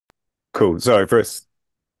Cool. Sorry, for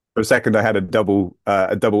a second I had a double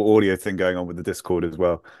audio thing going on with the Discord as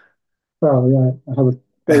well. Oh, yeah, I have a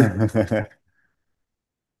great.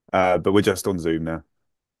 But we're just on Zoom now.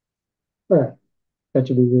 All right, that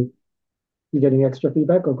should be good. You getting extra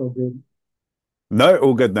feedback or go good? No,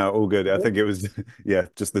 all good now, all good. I Yeah, think it was yeah,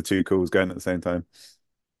 just the two calls going at the same time.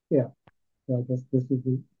 yeah. So I guess this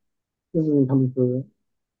isn't coming through.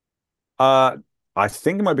 Uh I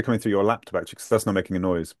think it might be coming through your laptop actually, because that's not making a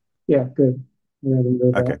noise. Yeah, good. Yeah, then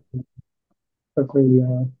do Okay. that. Hopefully,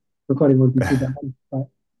 recording won't be too bad, but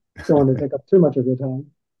don't want to take up too much of your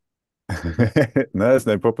time. No, that's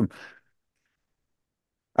no problem.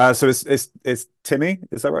 So it's Timmy,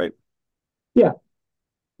 is that right? Yeah,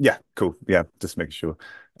 Yeah, cool. Yeah, just making sure.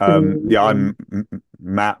 Timmy, Yeah, I'm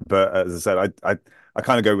Matt, but as I said, I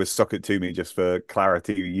kind of go with Sock It To Me just for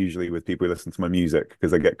clarity, usually with people who listen to my music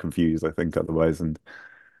because they get confused, I think, otherwise. And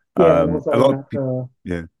yeah, and a also lot of Matt, people,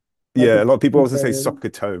 yeah, Matt yeah, is a lot of people also say favorite.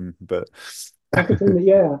 Sockatome, but SOCKiTTOME,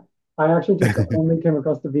 yeah. I actually just only came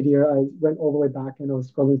across the video. I went all the way back and I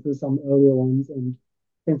was scrolling through some earlier ones and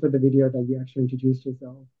came for the video that you actually introduced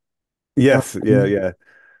yourself. yes, yeah, Um, yeah.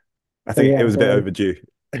 I but think it yeah, was a bit so overdue.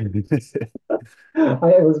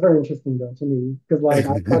 it was very interesting though to me because like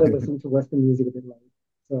I started listening to Western music a bit late,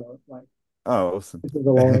 so like Oh, awesome. this is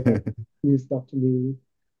a lot of like new stuff to me.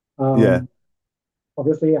 Yeah. Um,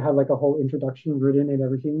 Obviously, I had like a whole introduction written and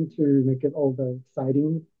everything to make it all the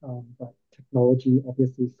exciting, but technology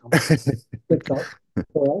obviously some trips up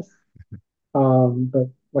for us. But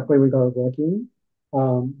luckily we got it working.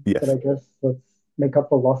 But Yes. I guess let's make up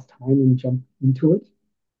for lost time and jump into it.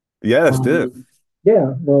 Yeah, let's do it. Um,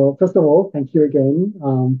 yeah, well, first of all, thank you again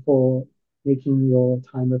for making your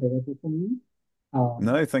time available for me. Um,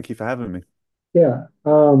 No, thank you for having me. yeah,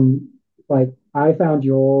 like I found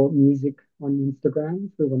your music on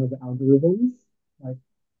Instagram through one of the algorithms, like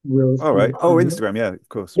reels All from right. your Oh, video. Instagram, yeah, of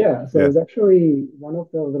course. Yeah, so it Yeah. was actually one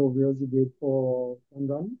of the little reels you did for Fun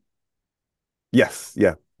Run. Yes,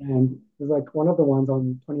 yeah. And it was like one of the ones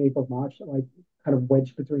on 28th of March, like kind of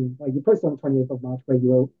wedged between, like you posted on 28th of March where you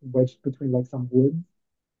were wedged between like some woods.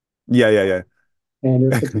 Yeah, yeah, And it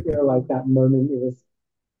was yeah. particular like that moment, it was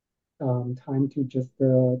time to just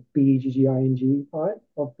the BGGING part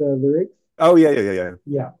of the lyrics. Oh, yeah, yeah,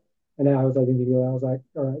 Yeah. And then I was like in video, I was like,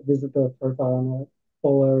 all right, visit the profile and like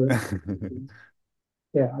follow. yeah.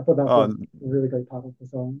 Yeah, I thought that was Oh, a really great part of the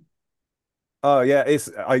song. oh yeah,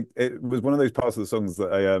 it was one of those parts of the songs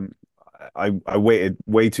that I waited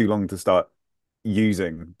way too long to start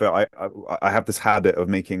using, but I have this habit of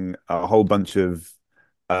making a whole bunch of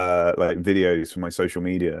like videos for my social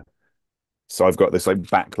media. So I've got this like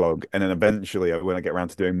backlog, and then eventually when I get around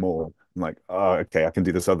to doing more, I'm like, oh, okay, I can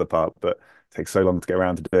do this other part, but it takes so long to get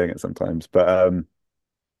around to doing it sometimes. But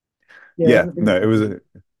Yeah, that's yeah, the thing no, it about was me.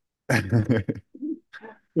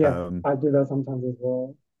 Yeah, um I do that sometimes as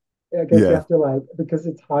well. I guess you yeah, have to like because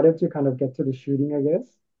it's harder to kind of get to the shooting, I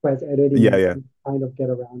guess. Whereas editing, yeah, you yeah. can kind of get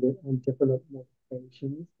around it on different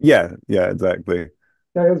motivations. Yeah, yeah, exactly.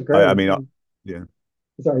 Yeah, it was I great. mean, yeah.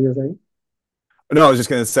 Sorry, you were saying? No, I was just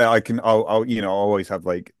gonna say I'll I'll always have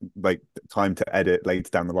like time to edit later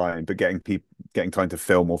down the line, but getting time to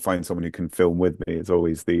film or find someone who can film with me is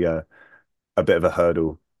always the a bit of a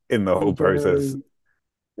hurdle in the Do you whole process. generally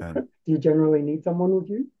Um, do you generally need someone with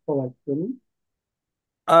you for like filming?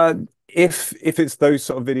 uh, if it's those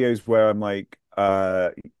sort of videos where I'm like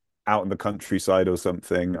out in the countryside or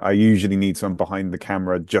something, I usually need someone behind the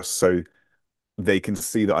camera just so they can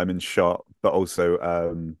see that I'm in shot, but also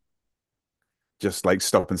just like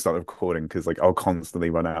stop and start recording because like I'll constantly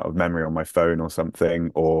run out of memory on my phone or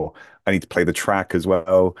something, or I need to play the track as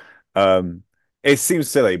well. Um, it seems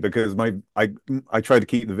silly because I try to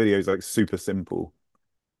keep the videos like super simple.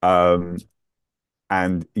 Um,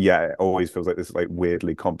 and yeah, it always feels like this like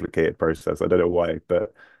weirdly complicated process. I don't know why,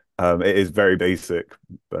 but it is very basic.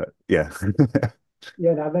 But yeah,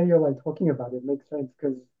 Yeah, now that you're like talking about it, it makes sense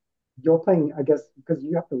because you're playing, I guess, because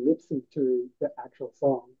you have to lip sync to the actual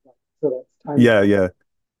song. Like, so that's time yeah, consuming. yeah,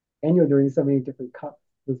 And you're doing so many different cuts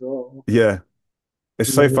as well. yeah. It's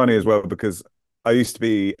You so know, funny as well because I used to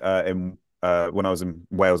be in when I was in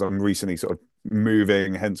Wales. I'm recently sort of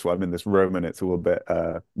moving, hence why I'm in this room, and it's all a bit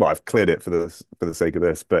well, I've cleared it for the sake of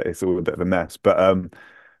this, but it's all a bit of a mess. But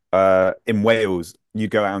in Wales, you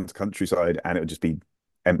go out into countryside and it would just be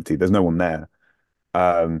empty. There's no one there.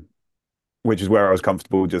 Um, which is where I was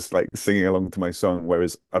comfortable just like singing along to my song.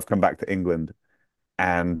 Whereas I've come back to England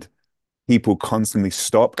and people constantly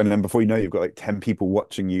stop, and then before you know, you've got like 10 people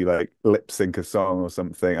watching you like lip sync a song or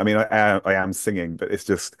something. I mean, I am singing, but it's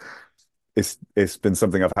just it's been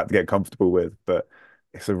something I've had to get comfortable with. But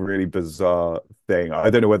it's a really bizarre thing. I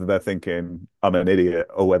don't know whether they're thinking I'm an idiot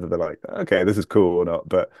or whether they're like, okay, this is cool or not.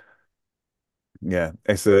 But yeah,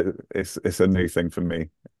 it's a new thing for me.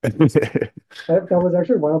 That was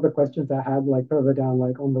actually one of the questions I had like further down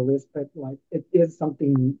like on the list, but like it is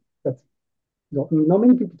something that's not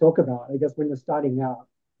many people talk about. I guess when you're starting out,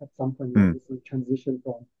 at some point you Mm, obviously transition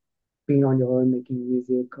from being on your own making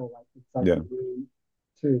music or like inside yeah, your room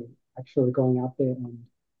to actually going out there and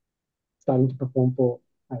starting to perform for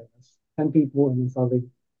I don't know, 10 people and then suddenly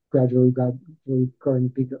gradually growing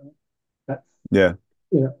bigger. That's yeah.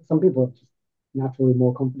 some people are just naturally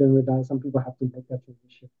more confident with that. Some people have to make that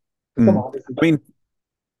transition. For some Mm. artists, it's I mean,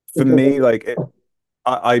 for until me, they like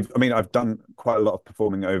I mean, I've done quite a lot of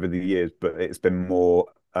performing over the years, but it's been more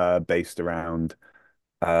based around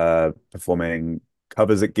performing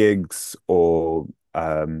covers at gigs or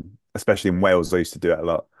especially in Wales, I used to do it a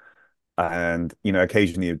lot. And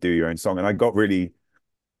occasionally you do your own song. And I got really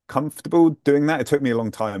comfortable doing that. It took me a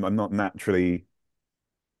long time. I'm not naturally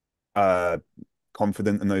uh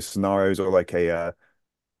confident in those scenarios or like a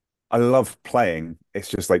I love playing. It's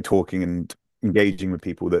just like talking and engaging with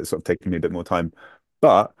people that's sort of taking me a bit more time.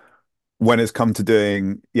 But when it's come to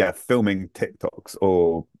doing, yeah, filming TikToks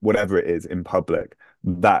or whatever it is in public,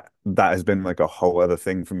 that has been like a whole other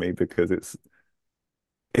thing for me because it's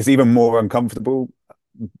even more uncomfortable.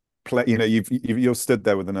 You're stood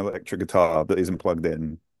there with an electric guitar that isn't plugged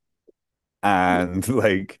in, and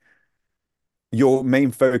like your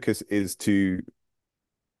main focus is to,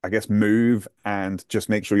 I guess, move and just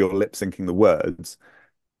make sure you're lip syncing the words,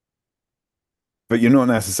 but you're not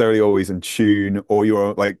necessarily always in tune, or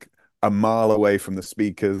you're like a mile away from the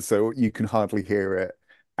speakers, so you can hardly hear it.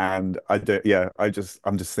 And I don't, yeah, I'm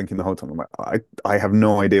just thinking the whole time, I'm like, I have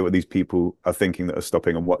no idea what these people are thinking that are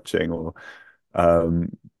stopping and watching, or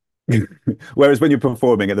um, whereas when you're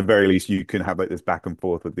performing, at the very least, you can have like this back and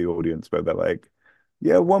forth with the audience where they're like,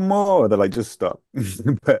 yeah, one more. They're like, just stop.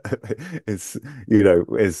 But it's,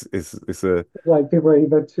 it's a, like people are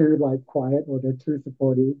either too like quiet or they're too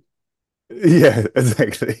supportive. yeah,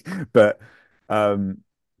 exactly. But um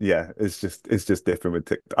yeah, it's just different with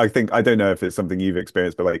TikTok. I think I don't know if it's something you've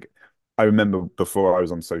experienced, but like I remember before I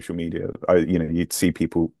was on social media, you'd see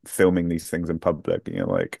people filming these things in public, and you're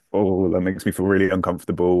like, oh, that makes me feel really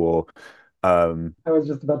uncomfortable. Or I was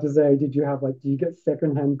just about to say, do you get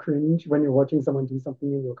secondhand cringe when you're watching someone do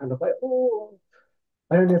something and you're kind of like, oh,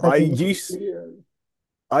 I don't know if I I can do this used video.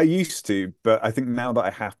 I used to, but I think now that I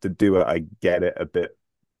have to do it, I get it a bit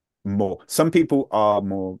more. Some people are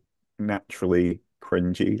more naturally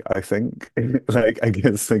cringy, I think. Like I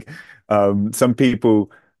guess like some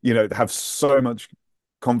people, have so much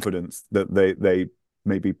confidence that they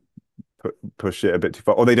maybe push it a bit too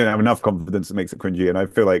far, or they don't have enough confidence that makes it cringy. And I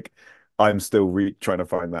feel like I'm still re trying to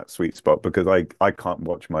find that sweet spot because I can't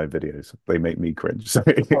watch my videos. They make me cringe. So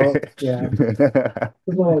Oh, yeah.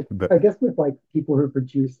 But like, but I guess with like people who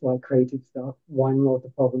produce like creative stuff, one of the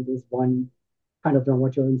problems is one kind of don't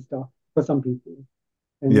watch your own stuff for some people.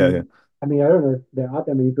 yeah, yeah. And I mean, I don't know if there are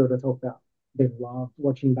that many people that talk about they love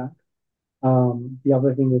watching that. The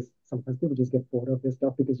other thing is sometimes people just get bored of this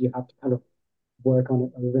stuff because you have to kind of work on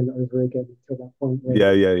it over and over again until that point where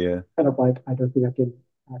Yeah, yeah, yeah. kind of like, I don't think I can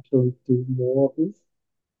actually do more of this.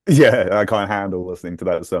 Yeah, I can't handle listening to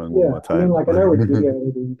that song one Yeah, more I mean, time. like I know with video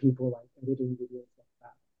editing, people like editing videos like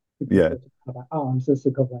that. People Yeah. start to kind of like, oh, I'm so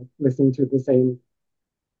sick of like listening to the same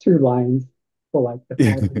two lines for like the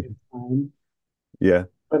Yeah. 500th time. Yeah.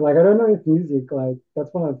 But like, I don't know if music, like,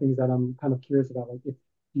 that's one of the things that I'm kind of curious about. Like, if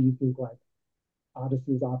do you think like artists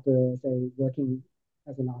after, say, working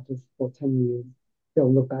as an artist for 10 years,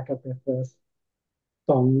 they'll look back at their first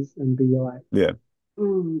songs and be like, Yeah.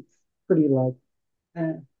 it's pretty like,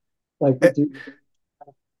 eh. Like, Eh,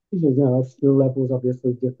 skill levels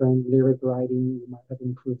obviously different. Lyric writing, you might have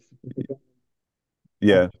improved significantly.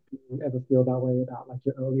 Yeah. Do you ever feel that way about like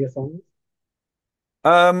your earlier songs?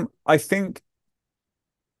 I think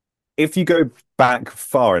if you go back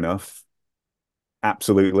far enough,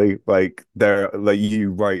 absolutely. Like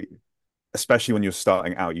you write, especially when you're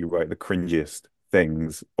starting out, you write the cringiest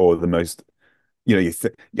things or the most, you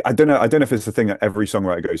th I don't know if it's the thing that every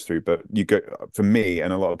songwriter goes through, but you go for me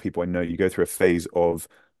and a lot of people I know, you go through a phase of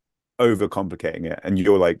overcomplicating it, and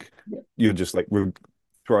Yeah. you're just like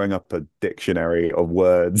throwing up a dictionary of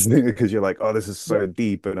words because you're like, oh, this is Yeah. so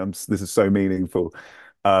deep and this is so meaningful.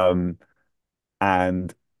 Um,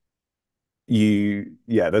 and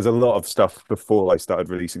yeah, there's a lot of stuff before I started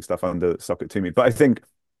releasing stuff under Sock It To Me. But I think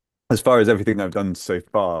as far as everything I've done so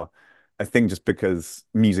far, I think just because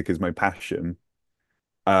music is my passion,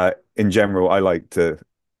 in general, I like to,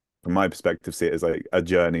 from my perspective, see it as like a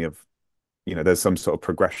journey of there's some sort of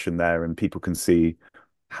progression there and people can see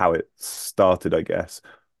how it started, I guess.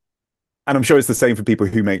 And I'm sure it's the same for people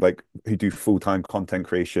who make like who do full-time content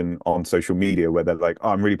creation on social media where they're like, oh,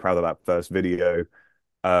 I'm really proud of that first video.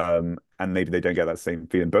 And maybe they don't get that same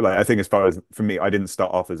feeling. But like I think as far as for me, I didn't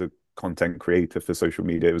start off as a content creator for social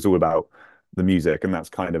media. It was all about the music. And that's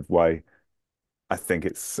kind of why I think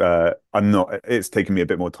it's taken me a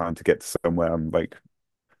bit more time to get to somewhere I'm like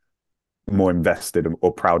more invested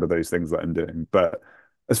or proud of those things that I'm doing. But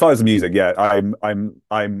as far as the music, yeah,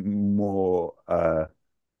 I'm more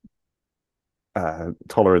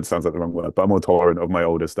tolerant sounds like the wrong word, but I'm more tolerant of my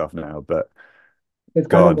older stuff now. But It's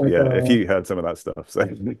kind of God, like yeah, if you heard some of that stuff, so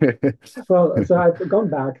well, so I've gone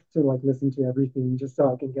back to like listen to everything just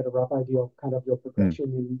so I can get a rough idea of kind of your Mm. progression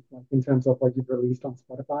in like in terms of what you've released on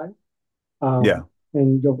Spotify. Yeah,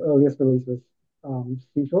 And your earliest release was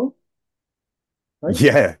Seashore, right?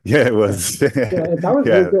 yeah, yeah, it Yeah. was, Yeah, that was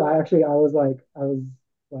really yeah, good. I was like,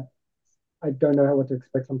 I don't know what to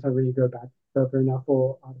expect sometimes when you go back further enough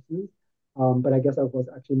for artists. But I guess I was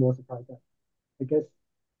actually more surprised that I guess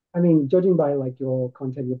I mean, judging by like your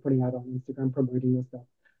content you're putting out on Instagram promoting your stuff,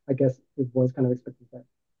 I guess it was kind of expected that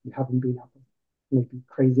you haven't been out for maybe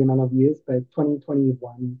crazy amount of years, but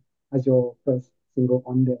 2021 as your first single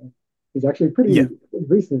on there is actually pretty yeah,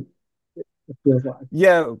 recent, it feels like.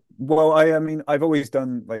 yeah. Well, I mean, I've always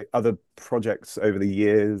done like other projects over the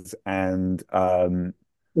years, and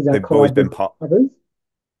Is that they've always collab been with part. others?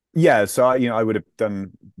 Yeah, so I would have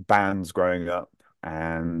done bands growing up,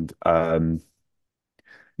 and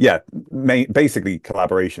yeah, basically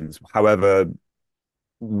collaborations. However,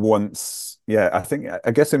 once, yeah,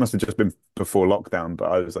 I guess it must have just been before lockdown,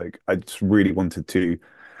 but I was like, I just really wanted to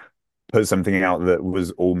put something out that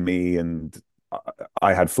was all me and I,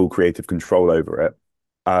 I had full creative control over it.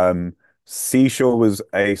 Um, Seashore was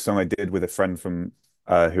a song I did with a friend from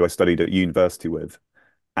who I studied at university with,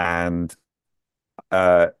 and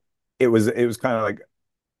uh, it was kind of like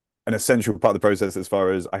an essential part of the process as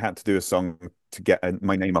far as I had to do a song to get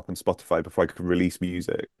my name up on Spotify before I could release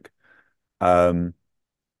music. Um,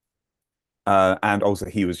 and also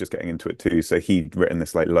he was just getting into it too, so he'd written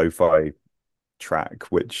this like lo-fi track,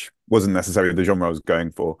 which wasn't necessarily the genre I was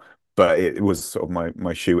going for, but it was sort of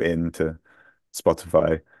my shoe in to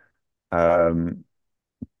Spotify. Um,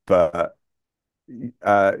 but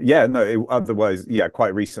yeah, no, otherwise, yeah,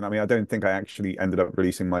 quite recent. I mean, I don't think I actually ended up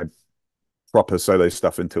releasing my proper solo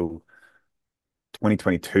stuff until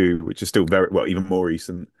 2022, which is still very well, even more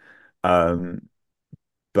recent. Um,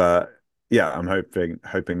 but yeah, I'm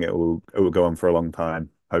hoping it will go on for a long time,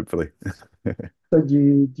 hopefully. So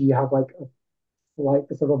do you have like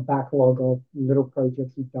a sort of backlog of little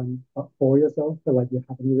projects you've done for yourself that like you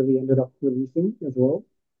haven't really ended up releasing as well?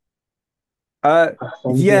 Like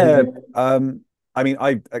songs here and Yeah. there. I mean,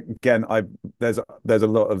 there's a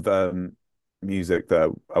lot of music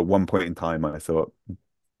that at one point in time I thought,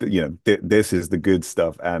 this is the good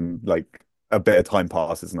stuff, and like a bit of time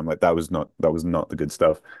passes, and I'm like, that was not the good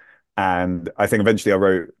stuff. And I think eventually I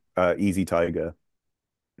wrote Easy Tiger,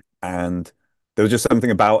 and there was just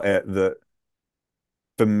something about it that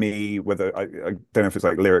for me, whether I don't know if it's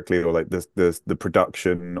like lyrically or like the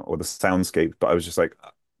production or the soundscape, but I was just like,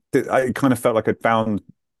 I kind of felt like I'd found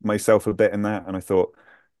myself a bit in that, and I thought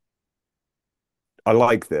I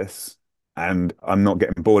like this, and I'm not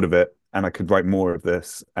getting bored of it, and I could write more of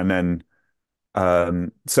this, and then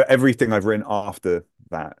so everything I've written after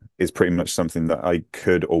that is pretty much something that I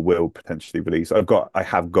could or will potentially release. I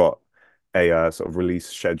have got a sort of release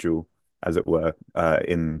schedule, as it were,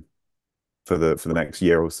 in for the next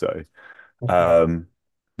year or so. Okay. Um,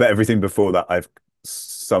 but everything before that, I've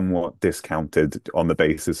somewhat discounted on the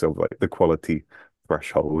basis of like the quality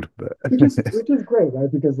threshold. But Which is great,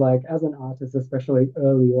 right? Because like as an artist, especially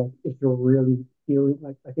early, like if you're really feeling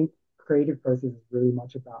like I think creative process is really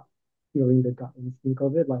much about feeling the gut instinct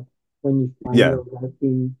of it. Like when you find yeah, the right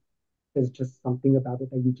thing, there's just something about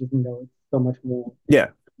it that you just know it's so much more than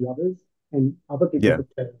yeah, the others. And other people yeah, could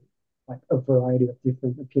say like a variety of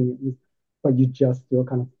different opinions, but you just still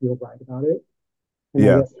kind of feel right about it. And I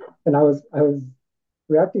yeah, guess and I was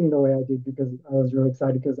reacting in the way I did because I was really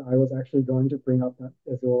excited because I was actually going to bring up that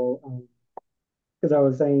as well. Because I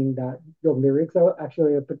was saying that your lyrics are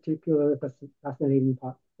actually a particularly fascinating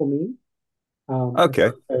part for me. I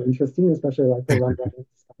okay, find it very interesting, especially like the Rundown and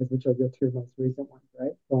Skies, which are your two most recent ones,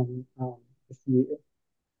 right? From this year.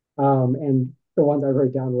 And the ones I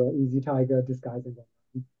wrote down were Easy Tiger, Disguise, and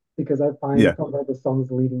Run, because I find yeah, from like the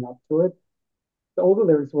songs leading up to it, all the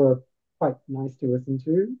lyrics were quite nice to listen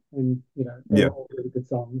to, and they yeah, were all really good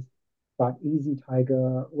songs. But Easy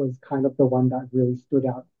Tiger was kind of the one that really stood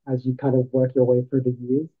out as you kind of work your way through the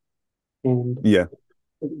years. And Yeah.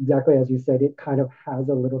 exactly as you said, it kind of has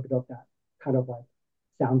a little bit of that kind of like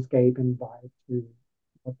soundscape and vibe to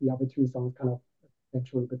what the other two songs kind of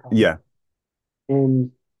eventually become. Yeah.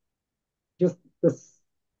 And just the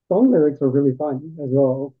song lyrics were really fun as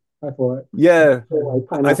well. I thought, Yeah. like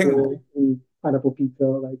I think pineapple pizza,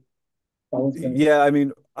 like that was great. yeah, I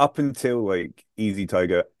mean, up until like Easy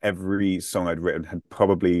Tiger, every song I'd written had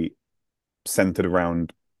probably centered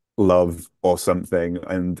around love or something.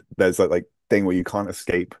 And there's like thing where you can't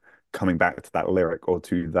escape coming back to that lyric or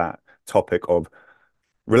to that topic of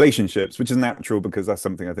relationships, which is natural because that's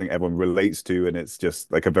something I think everyone relates to, and it's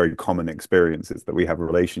just like a very common experience is that we have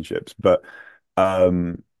relationships. But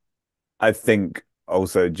um I think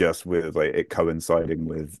also just with like it coinciding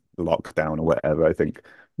with lockdown or whatever, I think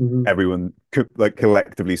Hmm. everyone like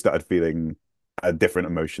collectively started feeling a different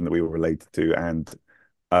emotion that we were related to. And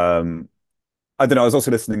um I don't know, I was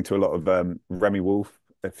also listening to a lot of Remy Wolf.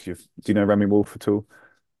 If you Do you know Remy Wolf at all?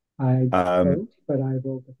 I Um don't, but I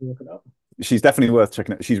will definitely look it up. she's definitely worth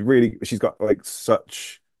checking out. She's got like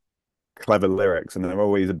such clever lyrics, and they're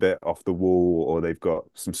always a bit off the wall, or they've got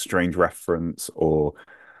some strange reference, or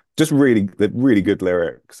just really they're really good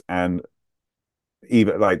lyrics. And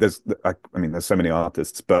even like I mean there's so many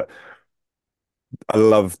artists, but I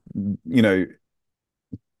love, you know,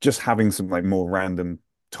 just having some like more random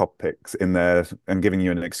topics in there and giving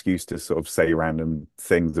you an excuse to sort of say random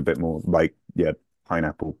things a bit more, like yeah,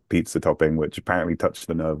 pineapple pizza topping, which apparently touched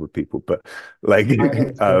the nerve with people, but like Oh,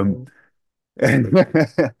 that's um cool.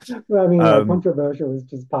 Well, I mean, like um controversial is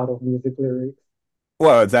just part of music lyrics.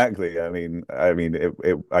 well, exactly. I mean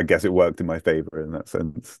I guess it worked in my favor in that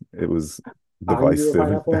sense. It was Are you a divisive.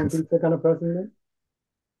 pineapple on pizza kind of person then?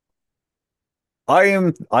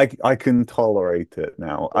 I can tolerate it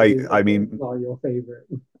now. Or I is I it just mean not your favorite?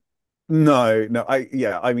 no,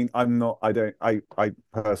 yeah, I mean, I'm not, I don't, I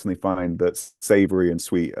personally find that savory and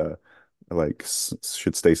sweet are like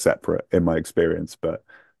should stay separate in my experience. But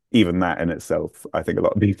even that in itself, I think a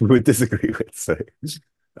lot of people would disagree with. So,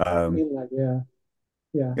 I um, mean, like, yeah,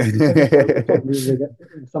 yeah. Every flavor of music,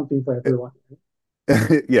 something for everyone.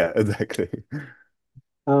 yeah, exactly.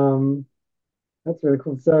 Um, that's really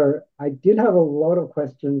cool. So I did have a lot of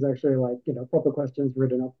questions, actually, like, proper questions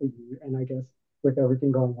written up for you. And I guess with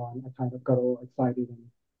everything going on, I kind of got all excited and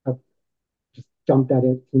have just jumped at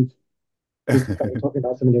it since we started talking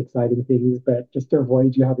about some of the exciting things. But just to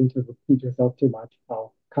avoid you having to repeat yourself too much,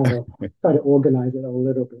 I'll kind of try to organize it a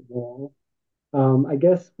little bit more. I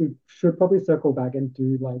guess we should probably circle back and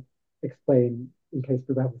do like explain in case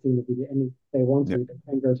people haven't seen the video and if they want Yeah. to, they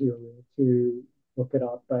can go to your reel to look it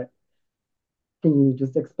up. But can you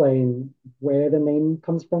just explain where the name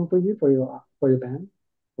comes from for you for your band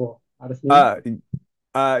or artist name?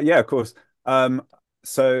 Uh, yeah, of course.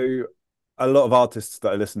 So a lot of artists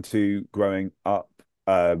that I listened to growing up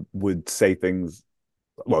would say things,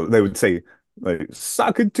 well, they would say like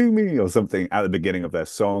 "suck it to me" or something at the beginning of their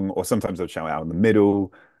song, or sometimes they'll shout out in the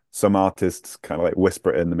middle. Some artists kind of like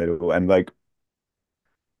whisper it in the middle, and like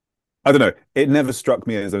I don't know, it never struck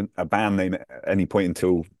me as a band name at any point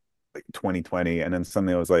until like 2020, and then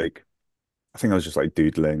suddenly I was like, I think I was just like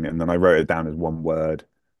doodling, and then I wrote it down as one word.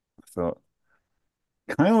 I thought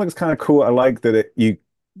kind of looks kind of cool. I like that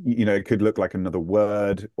you know, it could look like another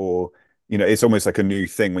word, or you know, it's almost like a new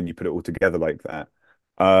thing when you put it all together like that.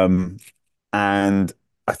 Um, and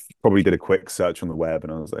I probably did a quick search on the web,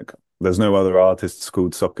 and I was like, "There's no other artists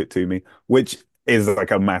called Sock It To Me," which is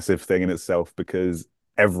like a massive thing in itself because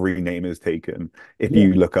every name is taken. If Yeah,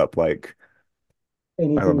 you look up like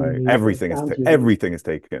I don't anything you know, need or sound you need. everything is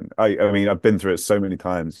taken. I mean, I've been through it so many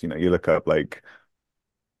times. You know, you look up like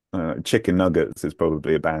Chicken Nuggets is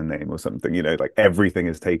probably a band name or something. You know, like everything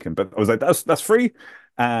is taken. But I was like, that's free.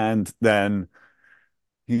 And then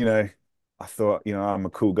you know, I thought, you know, I'm a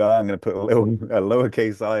cool guy. I'm going to put a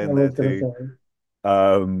lowercase I I in there was gonna too. say,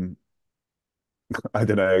 Um, I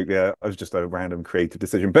don't know. Yeah, it was just a random creative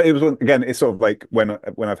decision. But it was again, it's sort of like when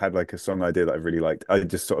I've had like a song idea that I really liked, I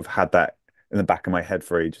just sort of had that in the back of my head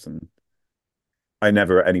for ages, and I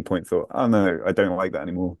never at any point thought, oh no, I don't like that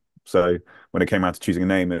anymore. So when it came out to choosing a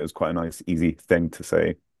name, it was quite a nice, easy thing to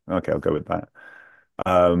say, okay, I'll go with that.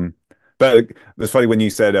 Um, but it's funny when you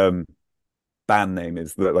said band name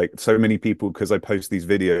is that like so many people, because I post these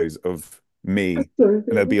videos of me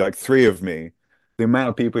and there'll so be like three of me, the amount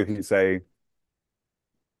of people who say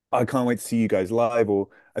I can't wait to see you guys live, or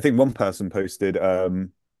I think one person posted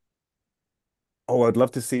oh, I'd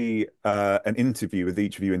love to see an interview with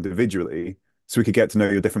each of you individually so we could get to know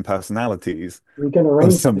your different personalities we can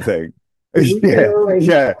or arrange that. something. We can Yeah,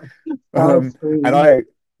 arrange yeah. that. Start Um, and screen. I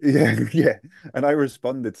Yeah, yeah. And I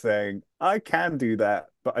responded saying, I can do that,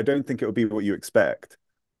 but I don't think it would be what you expect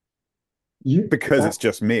You because that it's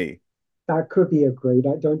just me. that could be a great.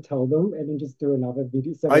 I don't tell them, and then just do another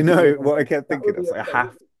video, send I it to them know later. what I kept That thinking. would I be was like,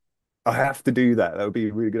 amazing. I have to do that. That would be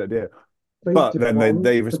a really good idea. Please But do then one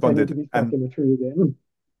they pretending to responded be stuck and in a tree again.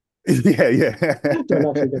 yeah, yeah. Don't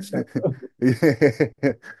actually get stuck though.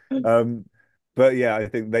 Yeah. Um, but yeah, I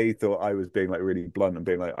think they thought I was being like really blunt and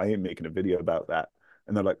being like, I ain't making a video about that.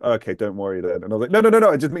 And they're like, "Oh, okay, don't worry then." And I was like, no, no, no, no.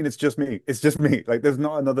 I just mean it's just me. It's just me. Like there's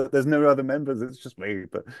no other members. It's just me.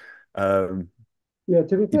 Um, Yeah,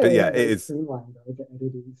 to be fair, but it yeah, is it very is. streamlined though, the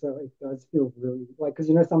editing. So it does feel really like because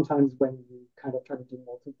you know sometimes when you kind of try to do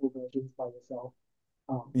multiple versions by yourself,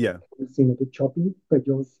 Yeah. it can seem a bit choppy, but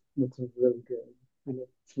yours looks really good and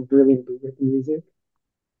it's really good with music.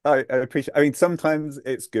 I appreciate. I mean, sometimes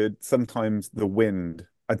it's good. Sometimes the wind.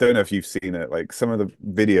 I don't know if you've seen it. Like some of the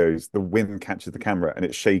videos, the wind catches the camera and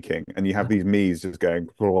it's shaking, and you have these me's just going,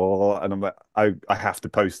 and I'm like, I have to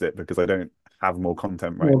post it because I don't have more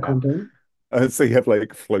content right More now. content. So you have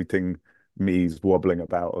like floating me's wobbling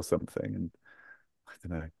about or something, and I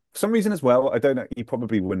don't know. For some reason as well, I don't know. You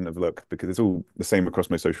probably wouldn't have looked because it's all the same across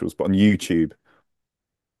my socials, but on YouTube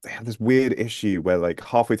they have this weird issue where like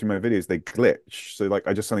halfway through my videos they glitch. So like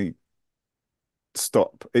I just suddenly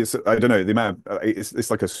stop. It's I don't know the amount.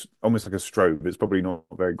 It's like almost like a strobe. It's probably not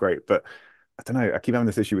very great, but I don't know. I keep having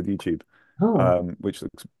this issue with YouTube, Oh, which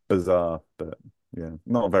looks bizarre, but yeah,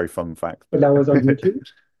 not a very fun fact. but But that was on YouTube.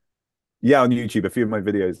 yeah, on YouTube, a few of my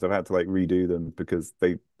videos I've had to like redo them because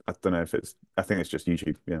they. I don't know if it's. I think it's just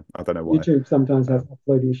YouTube. Yeah, I don't know why. YouTube sometimes has Um,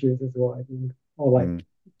 upload issues as well, I think, or like mm,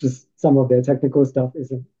 just some of their technical stuff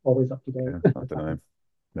isn't always up to date. yeah, I don't know.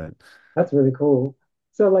 But That's really cool.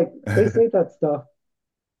 So like they say that stuff.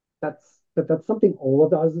 That's something all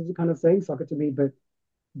of the others are kind of saying, suck it to me, but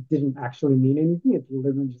didn't actually mean anything. It's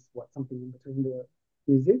literally just what something in between the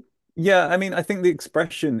music, yeah, I mean, I think the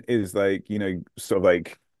expression is like sort of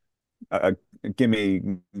like uh, give me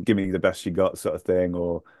the best you got sort of thing,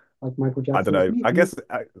 or like Michael I don't Jackson's know. I "Me." guess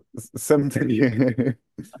sometimes,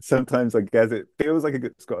 sometimes I guess it feels like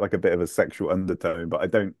it's got like a bit of a sexual undertone, but I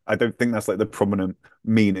don't think that's like the prominent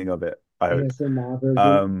meaning of it. I hope. ASMR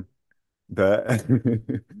version. Um, but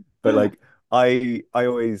but like I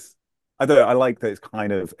always I don't know. I like that it's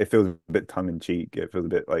kind of it feels a bit tongue in cheek. It feels a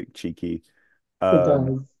bit like cheeky. It Um,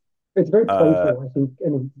 does. It's very uh, playful, I think,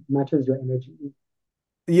 and it matches your energy.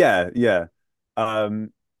 yeah, yeah.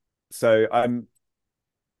 So I'm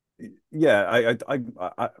yeah.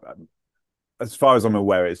 As far as I'm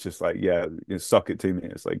aware, it's just like, yeah, suck it to me.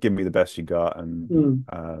 It's like, give me the best you got. And Mm.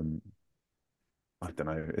 um, I don't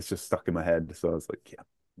know, it's just stuck in my head. So I was like, yeah,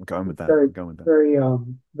 I'm going with It's that. very, I'm going with that.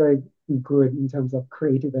 very good in terms of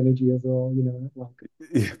creative energy as well. You know, like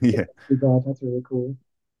Yeah, God, that's really cool.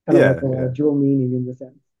 Kind of like yeah, a yeah, dual meaning in the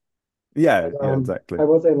sense. yeah, But, yeah, I exactly.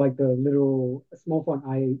 will say like the little small font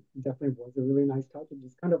I definitely was a really nice touch. It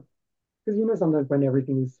just kind of because you know sometimes when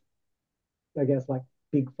everything's I guess like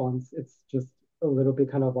big fonts, it's just a little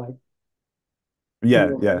bit kind of like in Yeah,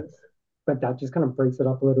 your yeah, face. But that just kind of breaks it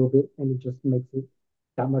up a little bit and it just makes it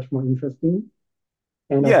that much more interesting.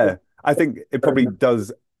 And I think yeah. I think it very probably much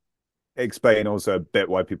does explain also a bit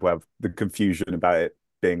why people have the confusion about it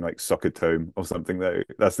being like SOCKiTTOME or something though.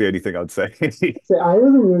 That's the only thing I'd say. so I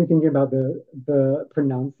wasn't really thinking about the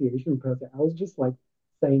pronunciation per se. I was just like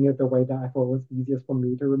saying it the way that I thought was easiest for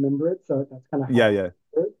me to remember it. So that's kind of Yeah, how I yeah,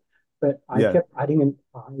 did it. But I yeah, kept adding an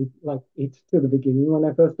I like it to the beginning when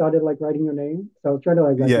I first started like writing your name. So I was trying to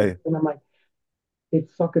like write it yeah, and I'm like,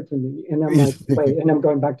 it's soccer to me. And I'm like, yeah, wait, and I'm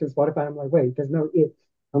going back to Spotify. I'm like, wait, there's no it.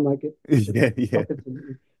 I'm like, it's yeah, yeah. soccer to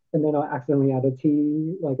me. And then I accidentally add a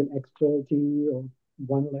T, like an extra T or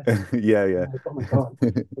one less. Yeah, yeah. I'm like, oh my God.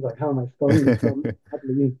 I was like, how am I spelling this so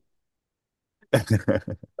badly?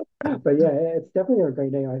 But yeah, it's definitely a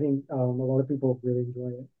great name. I think a lot of people really enjoy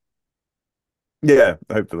it. Yeah,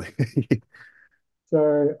 hopefully.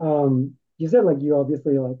 So you said like you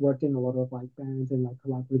obviously like worked in a lot of like bands and like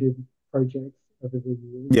collaborative projects over the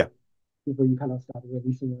years Yeah. before you kind of started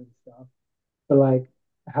releasing your own stuff. But like,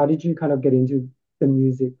 how did you kind of get into the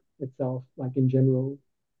music itself? Like in general,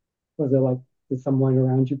 was it like did someone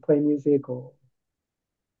around you play music or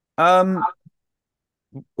Um,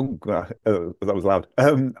 oh, God, that was loud.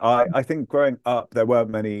 I think growing up, there weren't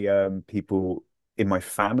many people in my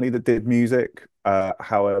family that did music.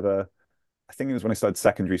 However, I think it was when I started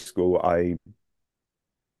secondary school, I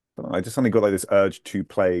just suddenly got like this urge to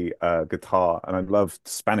play guitar, and I loved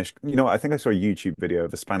Spanish. You know, I think I saw a YouTube video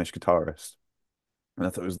of a Spanish guitarist, and I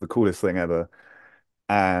thought it was the coolest thing ever.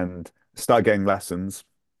 And started getting lessons,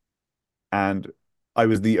 and I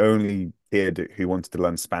was the only kid who wanted to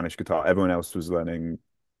learn Spanish guitar. Everyone else was learning,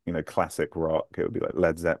 classic rock. It would be like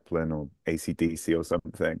Led Zeppelin or AC/DC or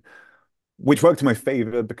something, which worked in my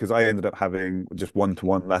favor because I ended up having just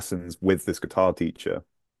one-to-one lessons with this guitar teacher,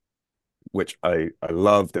 which I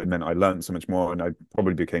loved. It meant I learned so much more, and I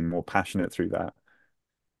probably became more passionate through that.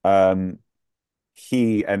 Um,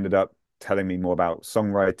 he ended up telling me more about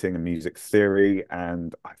songwriting and music theory,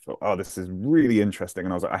 and I thought, oh, this is really interesting.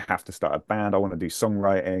 And I was like, I have to start a band. I want to do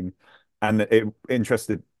songwriting, and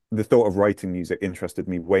the thought of writing music interested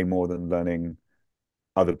me way more than learning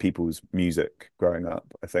other people's music growing up,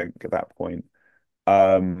 I think, at that point.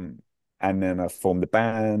 Um, and then I formed a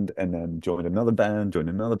band and then joined another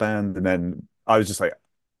band. And then I was just like,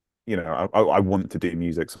 I want to do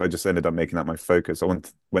music. So I just ended up making that my focus.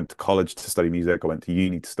 Went to college to study music. I went to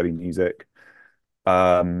uni to study music.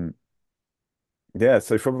 Um, yeah,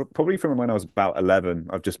 so probably from when I was about 11,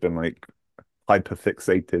 I've just been like hyper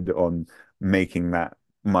fixated on making that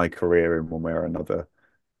my career in one way or another.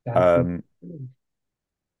 That's Um,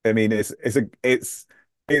 I mean, it's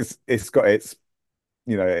got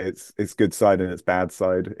its good side and its bad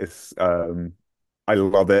side. I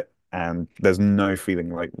love it, and there's no feeling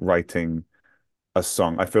like writing a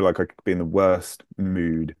song. I feel like I could be in the worst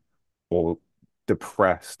mood or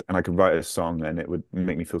depressed, and I could write a song, and it would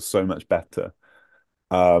make me feel so much better.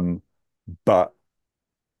 Um, but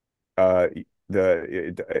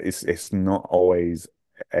it's not always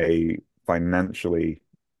a financially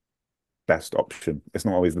best option. It's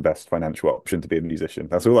not always the best financial option to be a musician.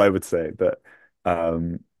 That's all I would say. But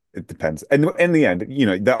um, it depends. And in the end,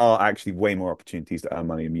 there are actually way more opportunities to earn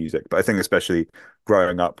money in music. But I think especially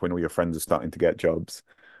growing up when all your friends are starting to get jobs,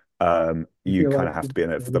 you you feel kind like of have you to be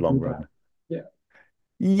in it for the can long do that. run. Yeah.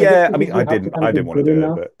 I guess Yeah, I because mean, you have to kind I of be didn't want to good do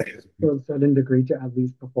it, enough but to a certain degree to at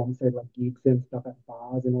least perform, say, like gigs and stuff at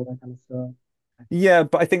bars and all that kind of stuff. yeah,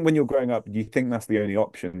 but I think when you're growing up, you think that's the only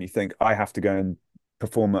option. You think I have to go and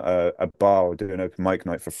perform at a bar or do an open mic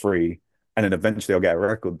night for free, and then eventually I'll get a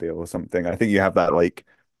record deal or something. I think you have that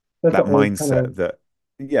That's the that old kind mindset of that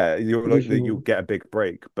yeah, you're like that you'll traditional. get a big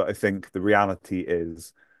break. But I think the reality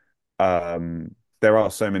is there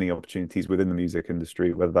are so many opportunities within the music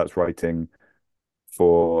industry, whether that's writing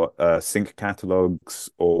for sync catalogs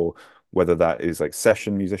or whether that is like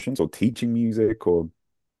session musicians or teaching music or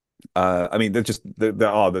I mean, there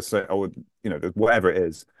are the so or whatever it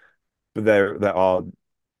is, but there are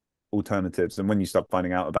alternatives, and when you start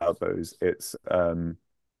finding out about those, it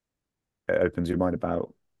opens your mind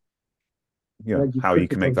about Like you how you could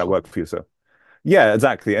can make that potentially. work for yourself. Yeah,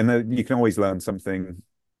 exactly, and then you can always learn something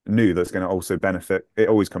new that's going to also benefit. It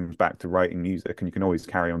always comes back to writing music, and you can always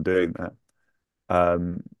carry on doing that.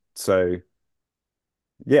 So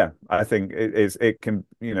yeah, I think it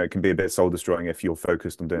can be a bit soul destroying if you're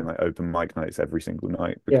focused on doing like open mic nights every single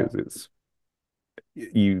night Yeah, because it's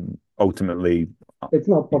you ultimately it's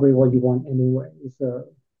not probably what you want anyway. So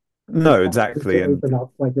it's no, kind of good to exactly, and open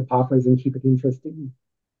up like your pathways and keep it interesting.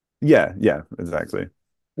 yeah, exactly.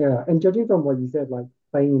 Yeah, and judging from what you said, like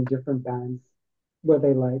playing in different bands, were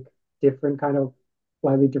they like different kind of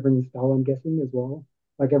slightly different style, I'm guessing as well.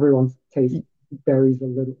 Like everyone's taste varies a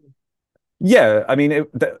little. Yeah, I mean,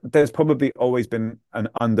 there's probably always been an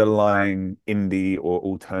underlying indie or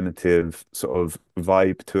alternative sort of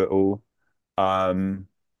vibe to it all. Um,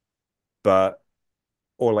 but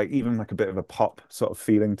or like even like a bit of a pop sort of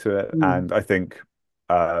feeling to it. Mm, And I think,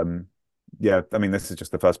 um, yeah, I mean, this is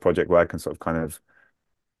just the first project where I can sort of kind of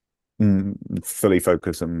fully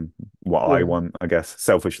focus on what I yeah. want, I guess,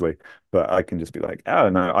 selfishly. But I can just be like, oh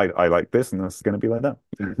no, I like this, and that's going to be like that.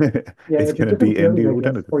 Yeah, It's it's a going to be different feeling, indie I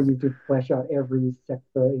guess, alternative. for you to flesh out every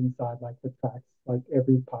sector inside like the tracks, like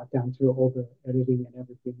every part down to all the editing and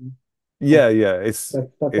everything. Like Yeah,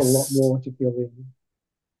 that's a lot it's more to feel in.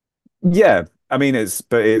 yeah. I mean, it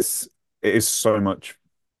is so much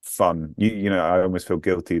fun. I almost feel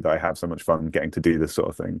guilty that I have so much fun getting to do this sort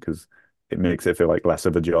of thing because it makes it feel like less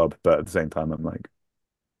of a job. But at the same time, I'm like,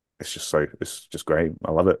 it's just great.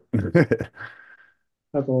 I love it.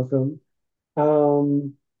 That's awesome.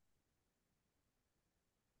 Um,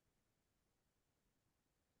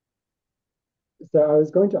 so I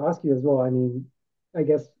was going to ask you as well. I mean, I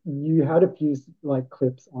guess you had a few like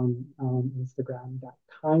clips on Instagram that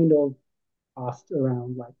kind of asked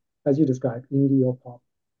around like as you described, indie or pop.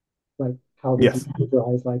 Like how would you Yes.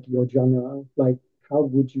 categorize like your genre? Like how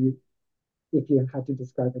would you if you had to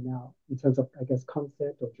describe it now in terms of I guess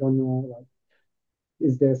concept or genre? Like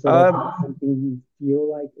is there sort of Um, something you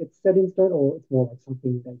feel like it's set in stone, or it's more like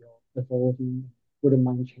something that you're evolving, wouldn't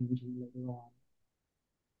mind changing later on?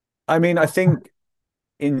 I mean, I think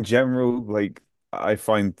in general, like I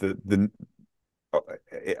find that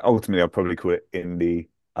ultimately I'd probably call it indie.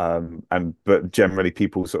 And but generally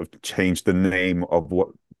people sort of change the name of what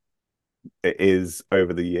it is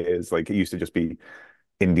over the years. Like it used to just be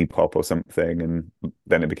indie pop or something, and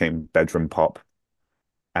then it became bedroom pop,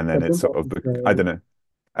 and then it's Bedroom sort pop of is I great. don't know.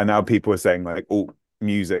 And now people are saying like alt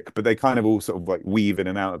music, but they kind of all sort of like weave in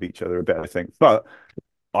and out of each other a bit, I think. But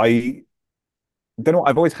I don't know.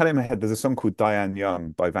 I've always had in my head. There's a song called Diane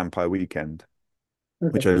Young by Vampire Weekend,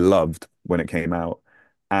 which Okay. I loved when it came out,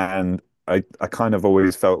 and I kind of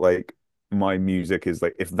always felt like my music is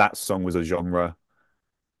like if that song was a genre,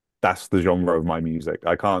 that's the genre of my music.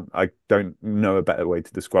 I don't know a better way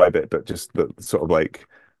to describe it, but just the sort of like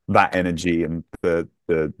that energy and the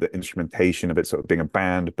instrumentation of it sort of being a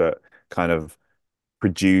band, but kind of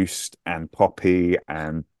produced and poppy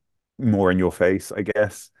and more in your face, I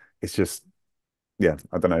guess. It's just, yeah,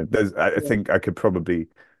 I don't know. I Yeah. think I could probably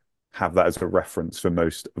have that as a reference for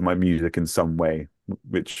most of my music in some way,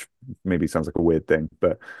 which maybe sounds like a weird thing,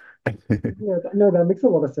 but Yeah, no, that makes a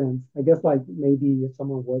lot of sense. I guess like maybe if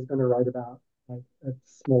someone was going to write about like a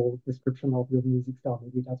small description of your music style,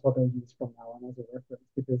 maybe that's what they'll use from now on as a reference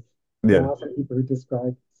because there yeah, are some people who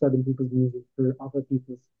describe certain people's music through other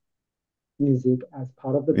people's music as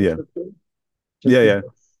part of the yeah, description, just yeah, yeah.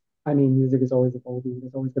 because I mean music is always evolving.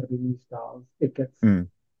 There's always going to be new styles. It gets Mm.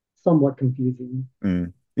 somewhat confusing.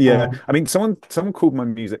 Mm. Yeah, Um, I mean, someone called my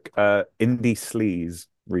music indie sleaze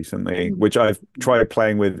recently, mm, which I've tried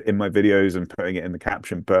playing with in my videos and putting it in the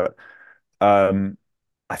caption. But um,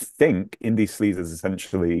 I think indie sleaze is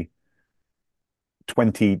essentially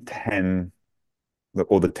 2010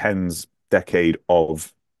 or the tens decade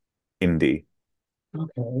of indie,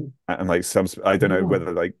 okay. and like some I don't know Oh,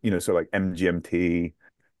 whether like so like MGMT,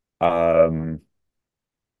 um,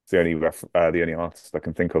 it's the only artist I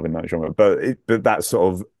can think of in that genre, but that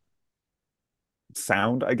sort of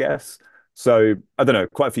sound, I guess. So I don't know.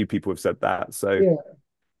 Quite a few people have said that. So yeah.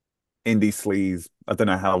 indie sleaze. I don't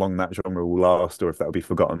know how long that genre will last, or if that'll be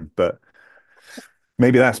forgotten. But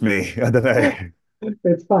maybe that's me. I don't know.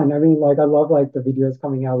 It's fun. I mean, like I love like the videos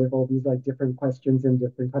coming out with all these like different questions and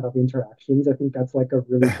different kind of interactions. I think that's like a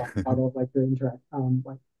really fun part of like the interact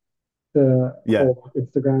like the Yeah, whole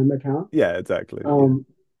Instagram account. yeah, exactly. Yeah, Um,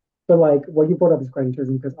 but like what you brought up is quite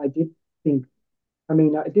interesting because I did think, I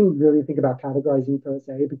mean, I didn't really think about categorizing per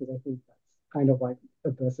se because I think that's kind of like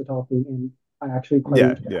a versatile thing, and I actually quite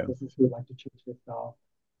yeah, enjoy yeah, artists who like to change their style.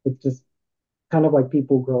 It's just kind of like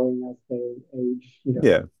people growing as they age,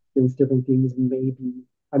 yeah, experience different things. Maybe,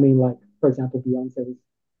 I mean, like for example, Beyonce's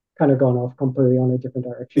kind of gone off completely on a different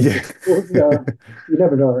direction yeah. with people, so you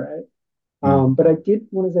never know, right? Mm. But I did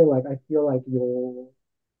want to say, like, I feel like you're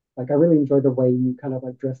like I really enjoy the way you kind of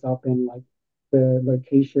like dress up and like the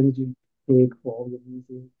locations you pick for all your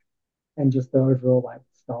music and just the overall like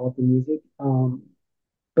style of the music.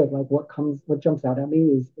 But like what jumps out at me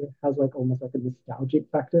is it has like almost like a nostalgic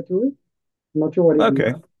factor to it. I'm not sure what it is,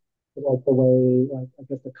 Okay. but like the way like I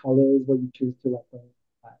guess the colors, what you choose to like wear,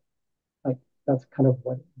 like that's kind of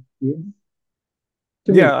what it is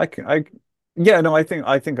to me. Yeah, I can. Yeah, no, I think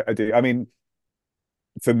I do. I mean,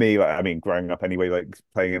 for me, like, I mean, growing up anyway, like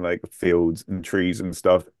playing in like fields and trees and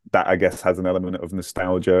stuff, that I guess has an element of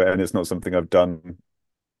nostalgia, and it's not something I've done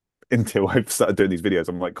until I've started doing these videos.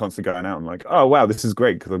 I'm like constantly going out. I'm like, oh wow, this is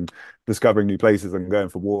great because I'm discovering new places and going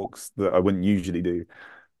for walks that I wouldn't usually do.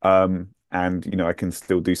 And I can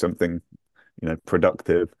still do something,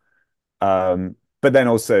 productive. But then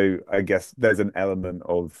also, I guess there's an element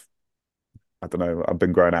of I don't know. I've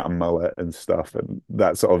been growing out a mullet and stuff, and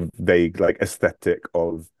that sort of vague like aesthetic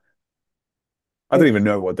of I don't even It's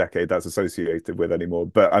know what decade that's associated with anymore,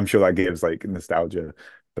 but I'm sure that gives like nostalgia.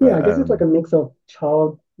 Yeah, I But guess it's like a mix of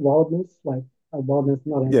child wildness, like wildness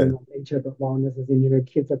not as in yeah, like nature, but wildness as in,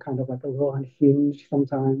 kids are kind of like a little unhinged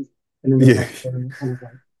sometimes. And then there's yeah, like the kind of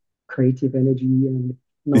like creative energy and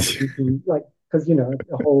not thinking like, because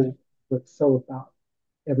the whole it's so about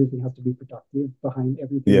everything has to be productive behind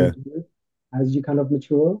everything you yeah, do as you kind of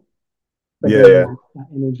mature. But yeah, then yeah, that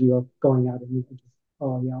energy of going out and you can just,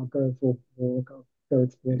 oh yeah, I'll go for a walk, I'll go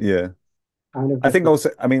explore this yeah. kind of I just think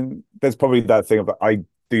also, I mean, there's probably that thing of I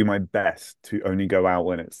do my best to only go out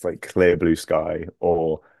when it's like clear blue sky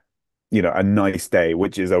or, a nice day,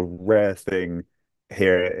 which is a rare thing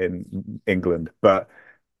here in England. But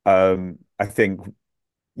I think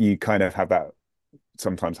you kind of have that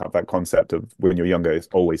sometimes have that concept of when you're younger, it's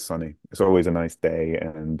always sunny. It's always a nice day.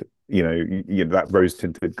 And, that rose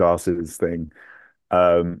tinted glasses thing.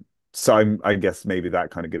 Um, so I guess maybe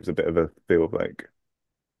that kind of gives a bit of a feel of like,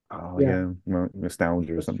 oh yeah. yeah,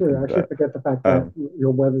 nostalgia or That's true. something. I actually But forget the fact that um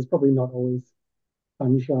your weather is probably not always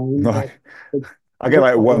sunshine, no, but it's I get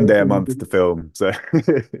Just like one follow day a any month to video. film, so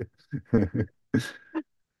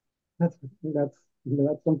That's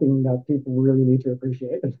something that people really need to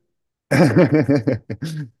appreciate.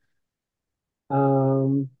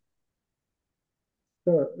 Um,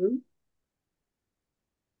 so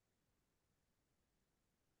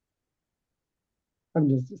I'm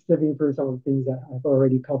just sifting through some of the things that I've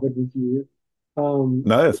already covered with you.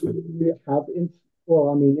 no, that's Do fine. you have well,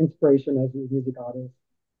 I mean, inspiration as a music artist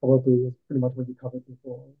probably is pretty much what you covered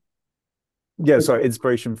before. Yeah, Is sorry, there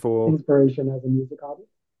inspiration for. inspiration as a music artist?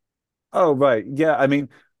 Oh, right. Yeah, I mean,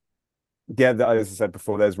 yeah, as I said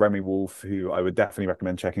before, there's Remy Wolf, who I would definitely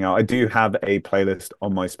recommend checking out. I do have a playlist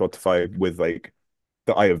on my Spotify with like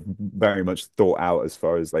that I have very much thought out as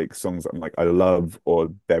far as like songs that I'm like I love or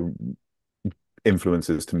their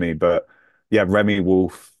influences to me. But yeah, Remy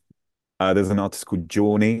Wolf. There's an artist called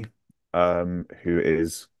Journey, who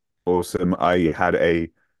is awesome. I had a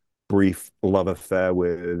brief love affair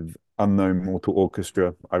with Unknown Mortal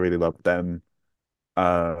Orchestra. I really loved them.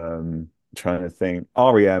 Trying to think.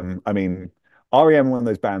 REM. I mean, REM, one of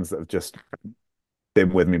those bands that have just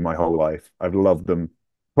been with me my whole life. I've loved them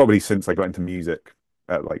probably since I got into music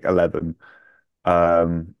at like 11.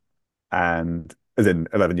 Um, and as in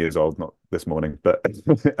 11 years old, not this morning, but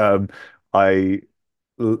I,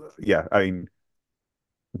 yeah, I mean,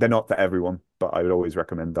 they're not for everyone, but I would always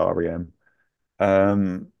recommend REM.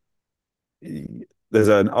 Um, there's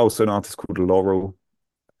also an artist called Laurel.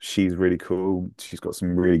 She's really cool. She's got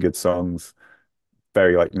some really good songs,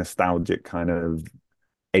 very like nostalgic kind of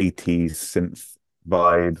 80s synth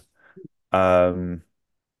vibe. Um,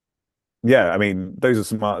 yeah, I mean, those are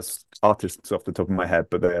some artists off the top of my head,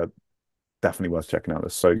 but they are definitely worth checking out. They're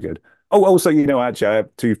so good. Oh, also, actually, I have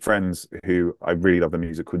two friends who I really love the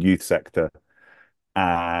music called Youth Sector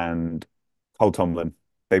and Cole Tomlin.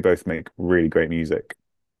 They both make really great music.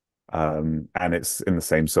 And it's in the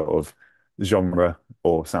same sort of genre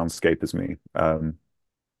or soundscape as me.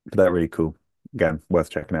 But they're really cool. Again, worth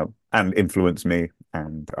checking out and influenced me,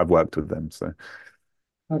 and I've worked with them. So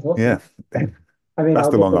That's yeah, awesome. I mean, that's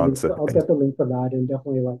I'll the get long the link. answer. I'll get the link for that and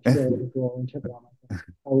definitely like share it as well and check it out myself.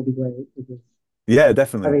 That would be great because Yeah,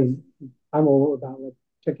 I definitely. mean, I'm all about like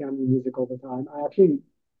checking out new music all the time. I actually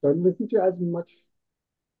don't listen to as much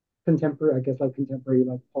contemporary, I guess like contemporary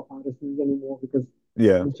like pop artists anymore because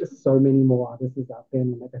Yeah, there's just so many more artists out there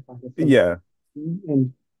and like I find it so much yeah,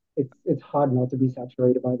 and it's hard not to be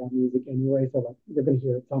saturated by that music anyway. So like you're gonna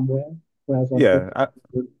hear it somewhere. Whereas like with yeah,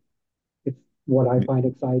 it's what I find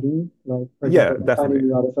exciting. Like for yeah, example, like finding definitely.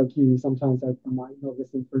 new artists like you, sometimes I might not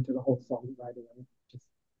listen through to the whole song right away. Just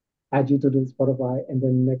add you to the Spotify and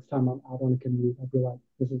then next time I'm out on a commute, I'll be like,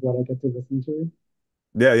 this is what I get to listen to.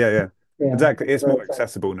 Yeah, yeah, yeah. Yeah, Exactly. that's It's very more exciting.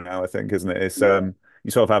 accessible now, I think, isn't it? It's Yeah.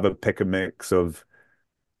 you sort of have a pick and mix of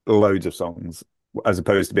loads of songs as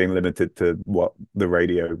opposed to being limited to what the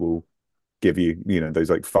radio will give you, those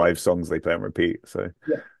like five songs they play on repeat. So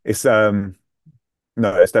Yeah. it's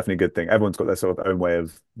no, it's definitely a good thing. Everyone's got their sort of own way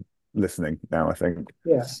of listening now, I think.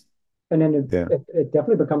 Yeah. And then Yeah. it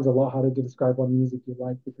definitely becomes a lot harder to describe what music you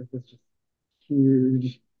like because it's just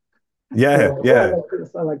huge. You're Yeah, like, oh, yeah,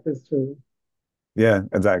 I like this too. yeah,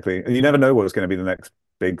 exactly. And you never know what's going to be the next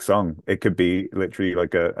big song. It could be literally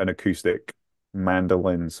like an acoustic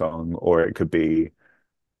mandolin song, or it could be,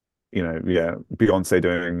 yeah, Beyonce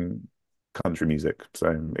doing country music.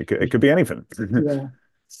 So it could be anything. Yeah.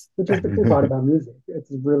 Which is the cool part about music.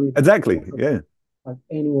 It's really Exactly. accessible. Yeah. Like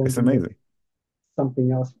anyone It's can make amazing.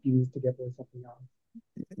 something else fused together with something else.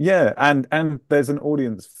 Yeah, and there's an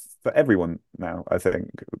audience for everyone now, I think.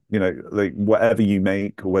 Like whatever you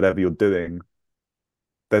make or whatever you're doing,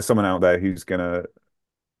 there's someone out there who's gonna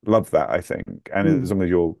love that, I think. And as Mm. long as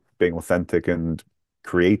you're being authentic and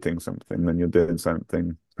creating something, then you're doing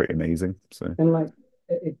something pretty amazing. So And like,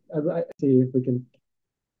 I see if we can,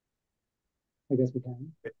 I guess we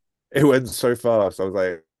can. it went so fast. I was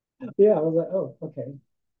like, Yeah, I was like, oh, okay.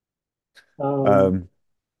 Um, um,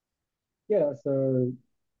 yeah, so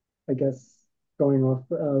I guess going off,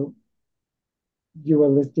 you were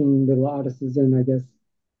listing little artists, and I guess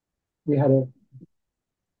we had a,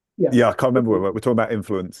 yeah. yeah, I can't remember what we're talking about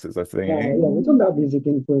influences, I Yeah, think. we're talking about music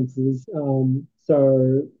influences. Um,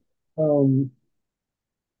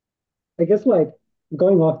 I guess like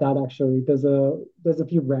going off that actually, there's a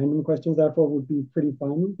few random questions that I thought would be pretty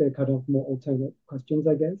fun. They're kind of more alternate questions,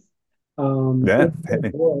 I guess. Yeah, If hit there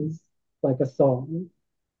me. was like a song,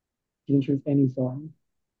 you can choose any song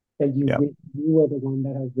that you Yeah. wish you were the one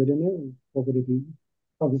that has written it, what would it be?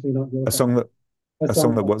 Obviously not your A song. song that A a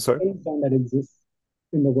song song, that what, sorry? any song that exists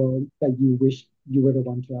in the world that you wish you were the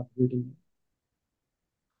one to have written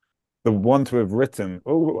The one to have written.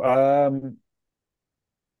 Oh,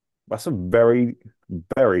 That's a very,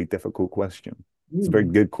 very difficult question. It's a very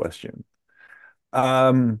Hmm. good question.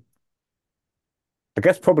 Um, I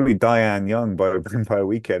guess probably Diane Young by Vampire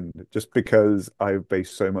Weekend, just because I base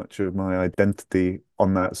so much of my identity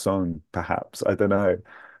on that song, perhaps. I don't know.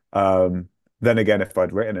 Um, then again, if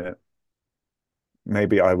I'd written it,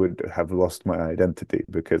 maybe I would have lost my identity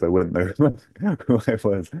because I wouldn't know who I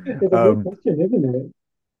was. It's a good Um, question, isn't it?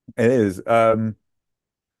 it is.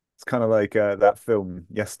 It's kind of like that film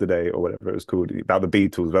Yesterday or whatever it was called about the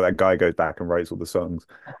Beatles, where that guy goes back and writes all the songs.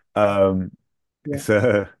 Um, Yeah. it's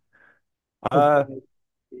It's uh, like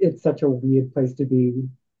it's such a weird place to be.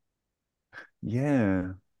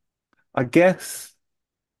 yeah, I guess,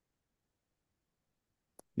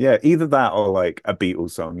 yeah, either that or like a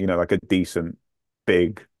Beatles song, like a decent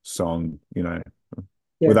big song,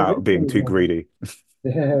 Yeah, because without this being one is too like greedy.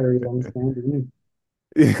 very long standing.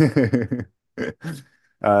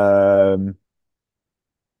 Um,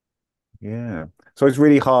 yeah. So it's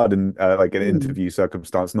really hard in like an Hmm. interview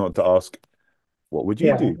circumstance not to ask, what would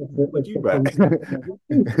you Yeah, do? What would it's you the wear? concept of like,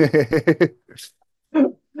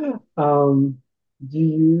 um, do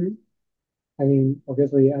you, I mean,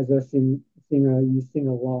 obviously as a singer, you sing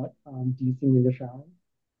a lot. Do you sing in the shower?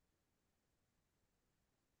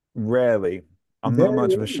 Rarely. I'm not Very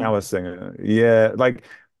much of a rarely. shower singer. Yeah, like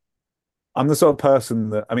I'm the sort of person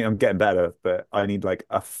that I mean I'm getting better, but I need like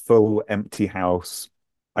a full empty house.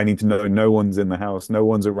 I need to know no one's in the house, no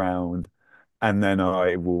one's around, and then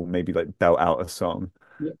I will maybe like belt out a song.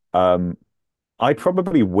 Yeah. Um, I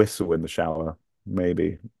probably whistle in the shower,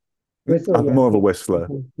 maybe. Whistle, I'm yeah, more of a makes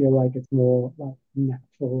whistler. people feel like it's more like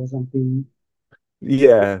natural or something.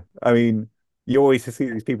 Yeah, I mean, you always see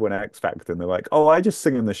these people in X Factor and they're like, "Oh, I just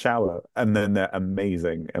sing in the shower," and then they're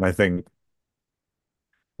amazing. And I think,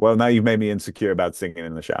 well, now you've made me insecure about singing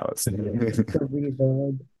in the showers. It's the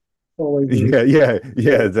reverb. Always the Yeah, yeah,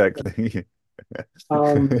 yeah, reverb. exactly.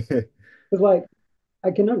 Um, because like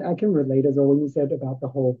I can relate as well when you said about the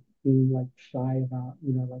whole being like shy about,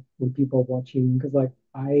 like when people are watching. Because like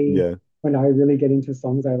Yeah, when I really get into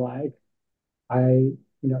songs I like,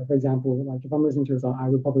 for example, like if I'm listening to a song, I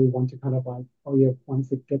would probably want to kind of like, oh yeah,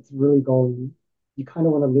 once it gets really going, you kind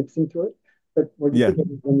of want to lip sync to it. But what you yeah. forget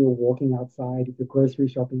is when you're walking outside, if you're grocery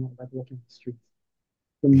shopping or like walking on the streets,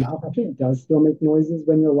 your mouth actually does still make noises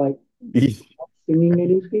when you're like not singing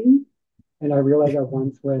anything. And I realized that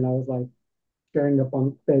once when I was like sharing a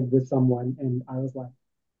bunk bed with someone, and I was like,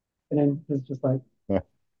 and then it's just like,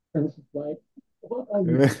 and it's just like, what are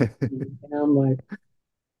you doing? And I'm like,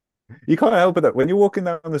 You can't help it that when you're walking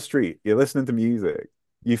down the street, you're listening to music,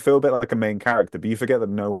 you feel a bit like a main character, but you forget that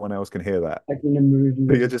no one else can hear that. like in a movie,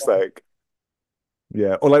 So you're you're just just like, like,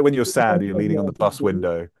 yeah. Or like when you're sad, you're leaning everyone on the else is bus doing,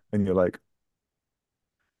 window and you're like,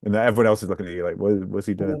 and then everyone else is looking at you like, what's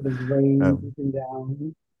he and doing? then there's rain Um, dripping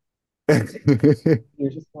down.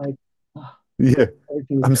 You're just like, ah, yeah,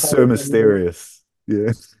 everything is I'm so colored in. mysterious.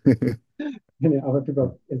 Yeah. And then other people, are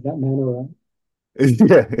like, is that man around?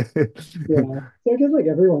 Yeah. Yeah. So I guess like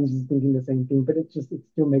everyone's just thinking the same thing, but it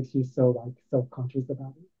still makes you so like self-conscious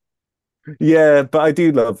about it. Yeah, but I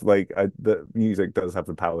do love like the music does have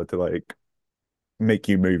the power to like make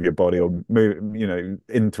you move your body or move,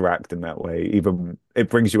 interact in that way. Even it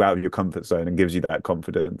brings you out of your comfort zone and gives you that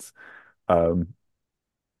confidence. Um,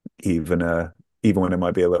 even even when it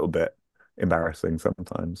might be a little bit embarrassing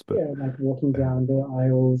sometimes. But Yeah, like walking down the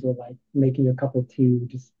aisles or like making a cup of tea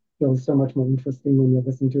just feels so much more interesting when you're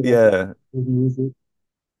listening to like yeah, music.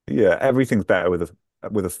 yeah, everything's better with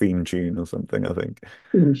a theme tune or something, I think.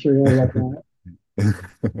 I'm sure I love that.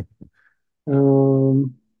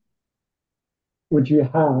 Um, would you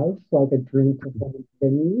have like a dream performance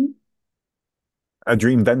venue? A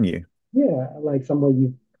dream venue. Yeah, like somewhere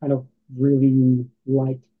you kind of really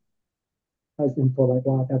liked as in for like,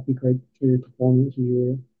 wow, that'd be great to perform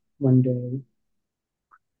here one day.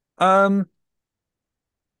 Um,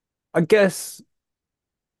 I guess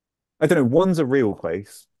I don't know. One's a real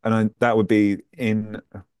place, and that would be in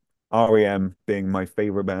REM being my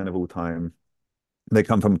favorite band of all time. They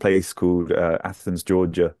come from a place called Athens,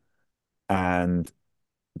 Georgia, and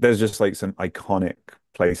there's just like some iconic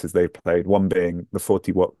places they've played. One being the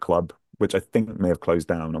 40 Watt Club, which I think may have closed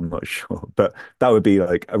down. I'm not sure, but that would be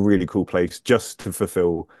like a really cool place just to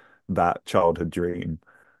fulfill that childhood dream.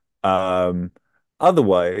 Um,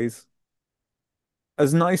 Otherwise,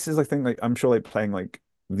 as nice as I think, like I'm sure, like playing like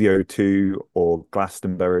the O2 or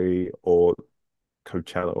Glastonbury or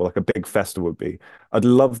Coachella or like a big festival would be. I'd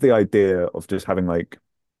love the idea of just having like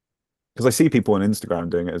because I see people on Instagram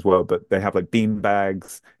doing it as well, but they have like bean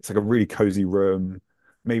bags. It's like a really cozy room.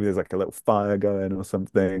 Maybe there's like a little fire going or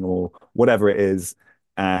something or whatever it is.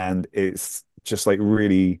 And it's just like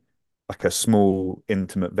really like a small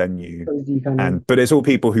intimate venue, cozy kind of. and but it's all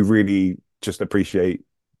people who really just appreciate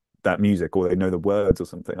that music or they know the words or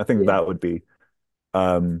something. I think Yeah, that would be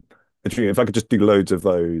um a dream. If I could just do loads of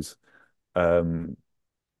those, um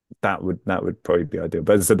that would probably be ideal.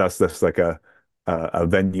 But as I said, that's just like a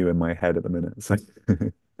venue in my head at the minute. So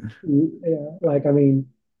yeah. Like I mean,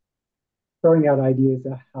 throwing out ideas,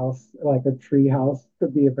 a house like a tree house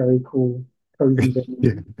could be a very cool, cozy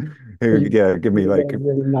yeah, venue. yeah, give You me could get like like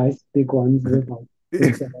really nice big ones with like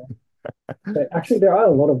big. But actually, there are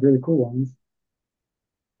a lot of really cool ones.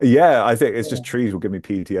 yeah, I think it's Yeah, just trees will give me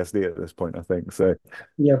PTSD at this point, I think. So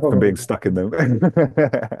yeah, from probably. being stuck in them.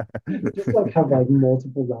 Just like have like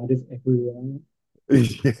multiple ladders everywhere.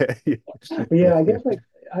 Yeah, yeah, But yeah, I guess like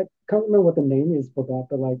I can't remember what the name is for that,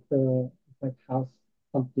 but like the like house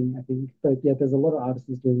something I think. But yeah, there's a lot of artists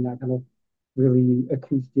doing that kind of really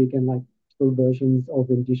acoustic and like full versions or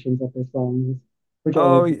renditions of their songs, which are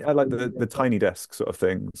oh, always I like really the tiny desk sort of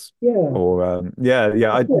things. yeah. Or yeah,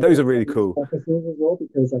 yeah, That's like those are also really use cool. purposes as well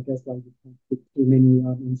because I guess like you can't pick too many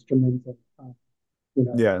instruments and you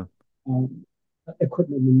know Yeah, um,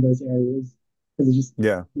 equipment in those areas because it just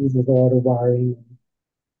yeah, uses a lot of wiring. And,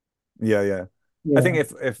 yeah, yeah. I think yeah.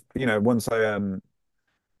 if once I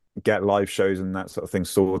get live shows and that sort of thing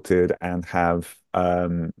sorted and have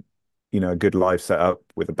a good live setup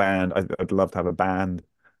with a band, I'd love to have a band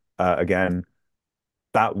again.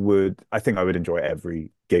 That would I think I would enjoy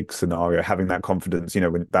every gig scenario, having that confidence,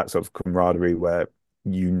 when that sort of camaraderie where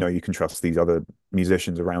you can trust these other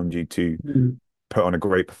musicians around you to Mm. put on a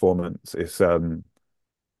great performance.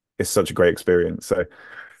 It's such a great experience. So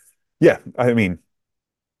yeah, I mean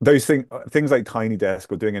those things like Tiny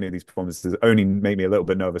Desk or doing any of these performances only make me a little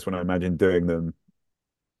bit nervous when I imagine doing them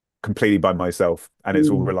completely by myself and it's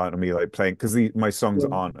all Mm. reliant on me like playing because my songs Yeah.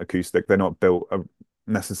 aren't acoustic. They're not built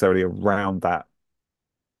necessarily around that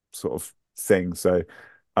sort of thing. So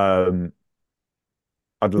um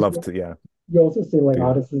I'd 'Cause love to, yeah, you also see like do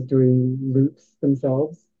that. artists doing loops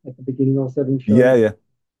themselves at the beginning of certain Yeah, shows, yeah.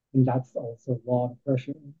 and that's also a lot of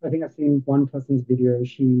pressure. I think I've seen one person's video.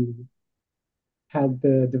 She had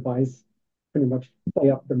the device pretty much play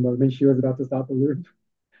up the moment she was about to start the loop.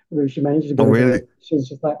 Where she managed to Oh, get it really? right. She was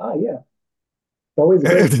just like, "Ah, yeah, it's always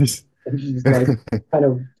great." And she's just like kind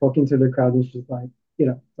of talking to the crowd, and she's like,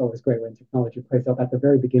 it's always great when technology plays up at the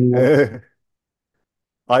very beginning of.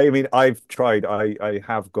 I mean, I've tried. I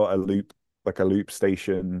have got a loop, like a loop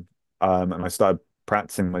station, and I started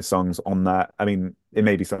practicing my songs on that. I mean, it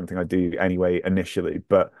may be something I do anyway initially,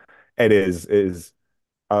 but it is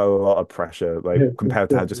a lot of pressure, like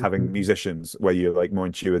compared to just having musicians where you're like more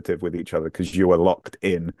intuitive with each other because you are locked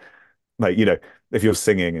in. Like, if you're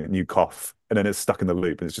singing and you cough and then it's stuck in the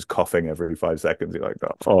loop and it's just coughing every 5 seconds, you're like,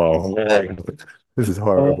 oh, this is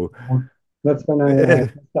horrible. That's when I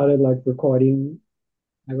started like recording.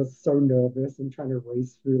 I was so nervous and trying to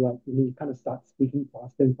race through like you kind of start speaking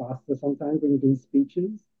faster and faster sometimes when you're doing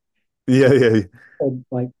speeches Yeah, yeah, and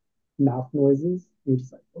like mouth noises. You're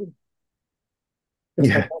just like, oh,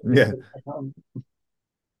 good yeah, technology, yeah. good technology.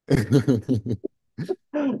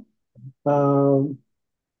 Um,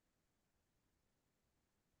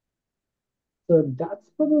 so that's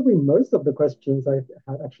probably most of the questions I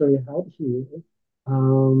actually had here,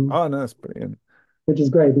 um, Oh, no, that's brilliant. which is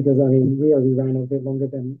great because I mean we already ran a bit longer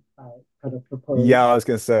than I kind of proposed. Yeah, I was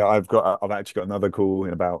gonna say I've actually got another call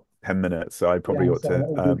in about 10 minutes, so I probably Yeah, ought so to it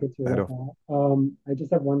would be good to head wrap off. up. I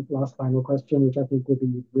just have one last final question, which I think would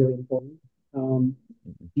be really important.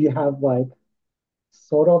 Do you have like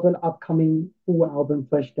sort of an upcoming full album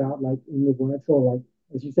fleshed out, like in the works, or like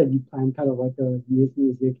as you said, you plan kind of like a year's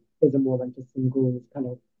music? Is it more like just singles, kind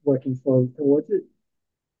of working slowly towards it?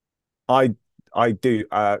 I I do.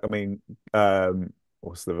 I mean,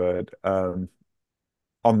 what's the word?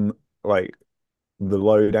 On like the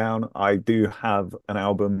lowdown, I do have an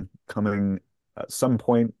album coming at some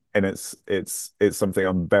point, and it's something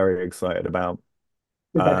I'm very excited about.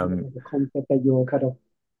 Is that kind of Um, like a concept that you're kind of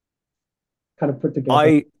put together,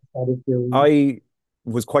 I started doing? I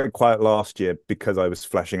was quite quiet last year because I was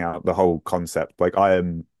fleshing out the whole concept. Like I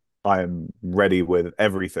am ready with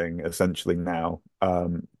everything essentially now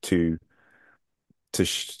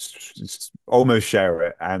almost share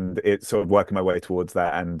it, and it's sort of working my way towards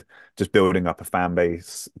that and just building up a fan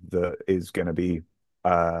base that is going to be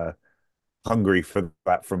uh hungry for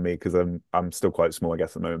that from me because I'm still quite small, I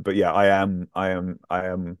guess, at the moment. But yeah, I am.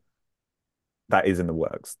 That is in the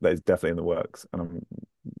works. That is definitely in the works, and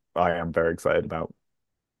I am very excited about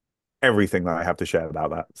everything that I have to share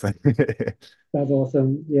about that. So That's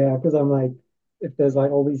awesome. Yeah, because I'm like, if there's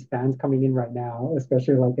like all these fans coming in right now,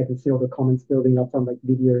 especially like I can see all the comments building up from like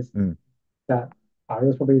videos mm, that I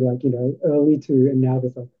was probably like, early to, and now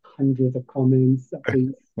there's like hundreds of comments at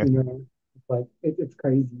least, it's like it's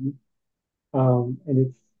crazy. And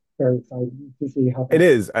it's very exciting to see how It that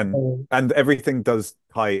is, all and everything does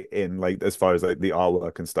tie in, like as far as like the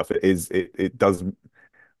artwork and stuff. It does.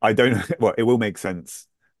 I don't well, it will make sense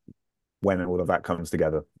when all of that comes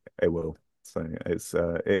together. It will. So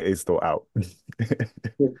it is thought out.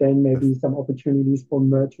 with then maybe some opportunities for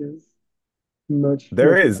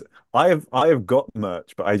There merchandise. is. I have got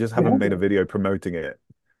merch, but I just You haven't have made a it. video promoting it.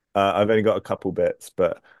 I've only got a couple bits,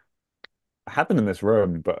 but I have them in this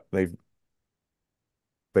room, but they've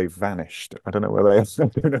vanished. I don't know where they are.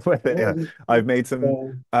 I don't know where they Well, are. I've made some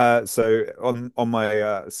uh, so on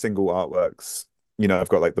my single artworks, I've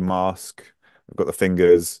got like the mask, I've got the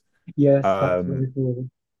fingers, yes, that's um, really cool.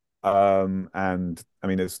 and I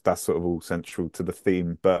mean that's sort of all central to the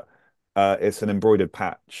theme, but it's an embroidered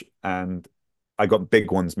patch and I got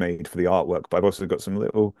big ones made for the artwork, but I've also got some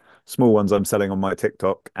little small ones I'm selling on my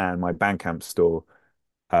TikTok and my Bandcamp store,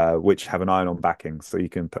 which have an iron-on backing, so you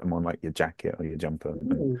can put them on like your jacket or your jumper.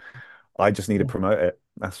 And Ooh, I just need to yeah. promote it.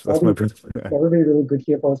 That's That'll my be problem. that would be really good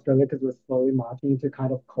here for Australia because we're slowly marching into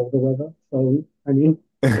kind of colder weather. Slowly, I mean,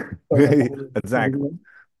 so that's kind of Exactly. exciting.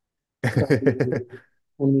 So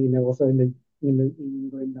only also in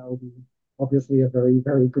England that would be obviously a very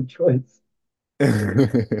very good choice.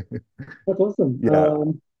 That's awesome. Yeah.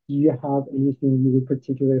 Do you have anything you would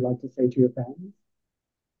particularly like to say to your fans?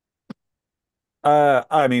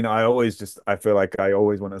 I mean, I feel like I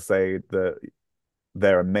always want to say that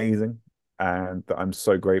they're amazing and that I'm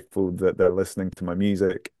so grateful that they're listening to my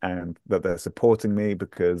music and that they're supporting me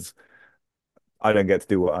because I don't get to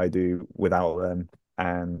do what I do without them.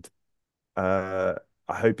 And uh,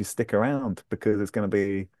 I hope you stick around because it's going to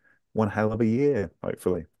be one hell of a year,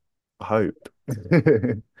 hopefully. I hope.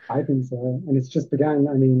 I think so, and it's just begun.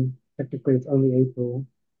 I mean, technically, it's only April.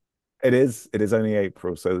 It is only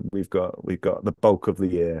April, so we've got the bulk of the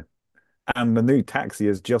year. And the new tax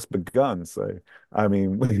year has just begun. So, I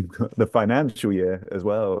mean, we've got the financial year as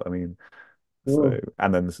well. I mean, so, Oh,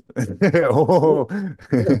 and then, oh,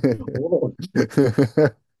 oh, oh.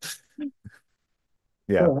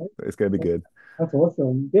 yeah, All right. it's going to be good. That's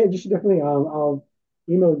awesome. Yeah, you should definitely. I'll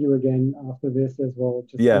email you again after this as well.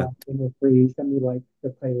 Just Yeah, when you're free, send me like the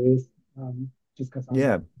playlist. Just because I'm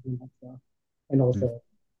yeah, doing that stuff, and mm, also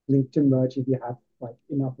link to merch if you have like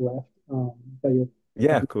enough left. That you'll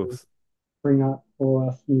yeah, of obviously course. bring up for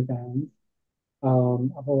us new fans.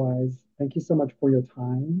 Otherwise, thank you so much for your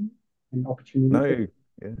time and opportunity to. No,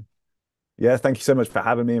 yeah, yeah. Thank you so much for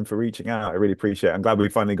having me and for reaching out. I really appreciate it. I'm glad we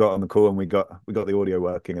finally got on the call and we got the audio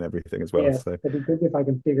working and everything as well. Yes, So, it'd be good if I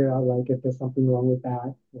can figure out like if there's something wrong with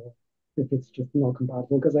that or if it's just not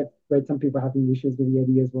compatible. Because I've read some people having issues with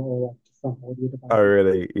Yeti as well, or like just some audio oh, devices.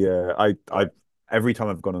 really? Yeah. Every time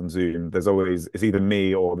I've gone on Zoom, it's either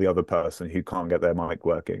me or the other person who can't get their mic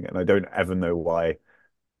working, and I don't ever know why.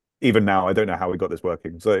 Even now, I don't know how we got this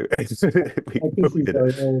working. So we, My but we PC is did it.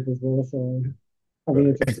 very old as well, so having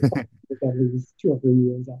Right. it to with at least 2 or 3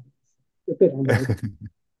 years out. It's a bit unreliable.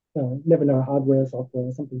 So never know hardware,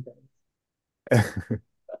 software, something goes.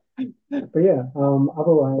 But yeah,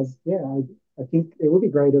 otherwise, yeah, I think it would be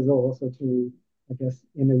great as well also to, I guess,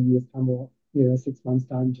 in a year's time or 6 months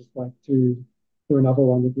time, just like to do another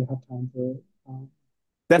one if you have time for it.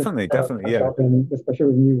 Just Definitely, kind of definitely, catch yeah, up, and especially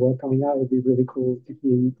with new work coming out, it'd be really cool to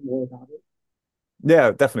hear more about it.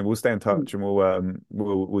 yeah, definitely. We'll stay in Hmm. touch and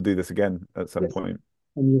we'll do this again at some Yes, point.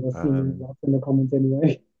 and you will see me Um, lots in the comments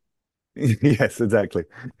anyway. yes, exactly.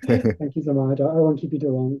 Thank you so much. I won't keep you too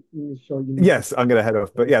long. I'm sure you need to. Yes, I'm gonna head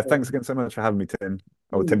off. But yeah, So, thanks again so much for having me, Tim.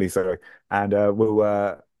 Or hmm, Timmy, sorry. And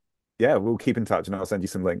we'll keep in touch and I'll send you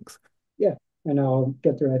some links. yeah, and I'll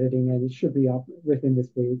get to editing, and it should be up within this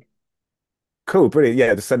week. Cool, brilliant.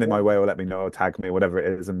 Yeah, just send it Yeah, my way or let me know or tag me, whatever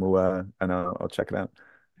it is, and I'll check it out.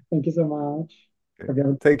 thank you so much. Okay. Have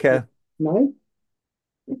you Take a good care. night?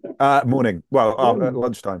 Morning. Well, at Morning.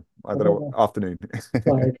 lunchtime. I don't know, Okay, afternoon.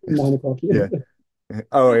 like 9 o'clock here. Yeah.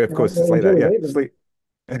 Oh, yeah, of Well, course, it's like enjoy that. your Yeah. day then. Sleep.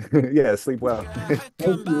 Yeah, sleep well.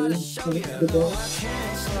 Thank you. Have a good day.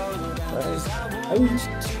 Bye.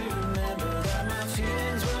 Bye.